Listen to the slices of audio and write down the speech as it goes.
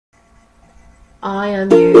I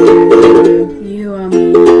am you, you are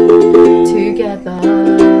me. Together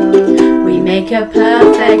We make a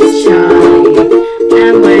perfect Charlie.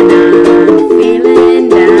 And when I'm feeling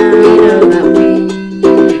down, you know that we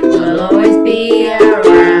will always be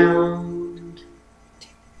around.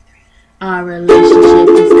 Our relationship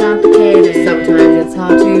is complicated. Sometimes it's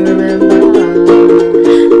hard to remember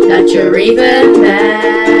that you're even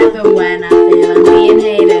there. But when I feel I'm being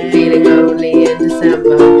hated, feeling lonely in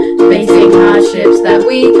December, facing hardships that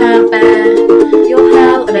we can't bear, your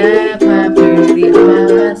help never proves the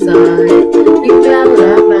other side. You build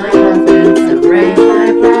up my confidence and raise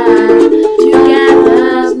my pride.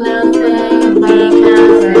 together's nothing we can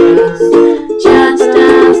face, just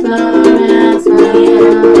as long as we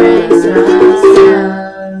embrace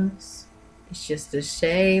ourselves. It's just a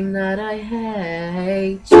shame that I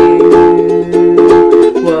hate you.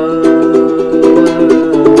 Whoa, whoa.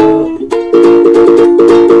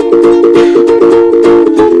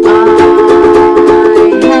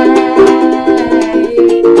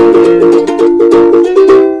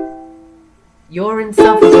 You're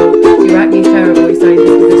insufferable, your acne's terrible, your study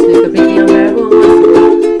disposition is completely unbearable and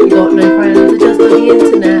merciful. You got no friends, just on the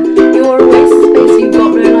internet. You're a waste of space, you've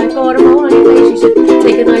got no life, got a mole on your face. You should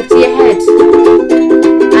take a knife to your head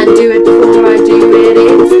and do it before I do it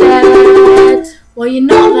instead. Well, you're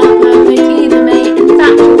not that perfect either, mate. In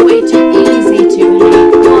fact, you're way too easy to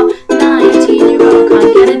hate. What 19-year-old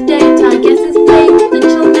can't get a date? I guess it's fate that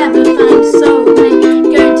you'll never find a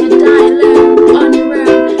soulmate. Going to die alone on your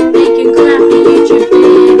own, making crappy YouTube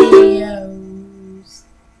videos.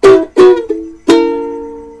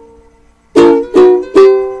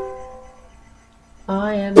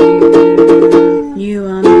 I am you, You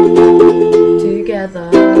are me. together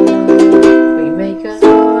we make a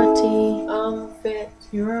Naughty, unfit,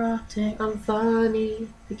 neurotic, unfunny,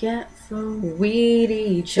 forgetful.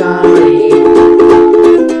 weedy Charlie.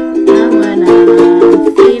 And when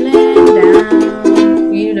I'm feeling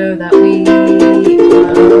down, You know that we we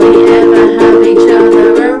ever have each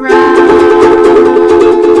other around.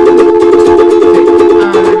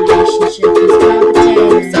 Our relationship is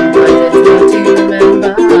complicated. sometimes it's hard to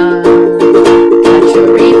remember That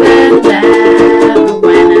you're even there. But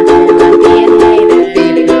when I feel I'm being hated,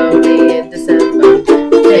 feeling lonely in December,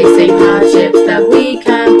 facing hardships that we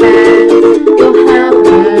can't bear, you'll help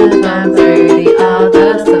me climb through the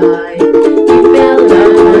other side. You build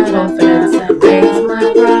up my confidence and raise my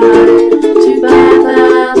pride.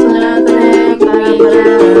 together's nothing we can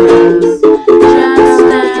lose, just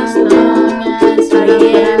as long as we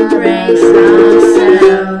embrace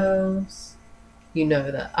ourselves. You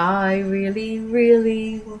know that I really,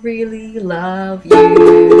 really, really love you. Whoa,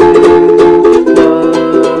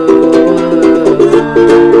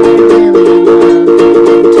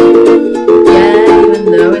 whoa. Yeah, even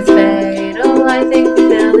though it's fatal, I think we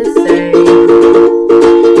feel the same.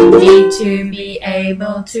 You need to be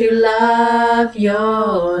able to love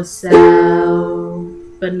yourself,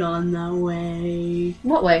 but not in that way.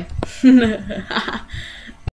 What way?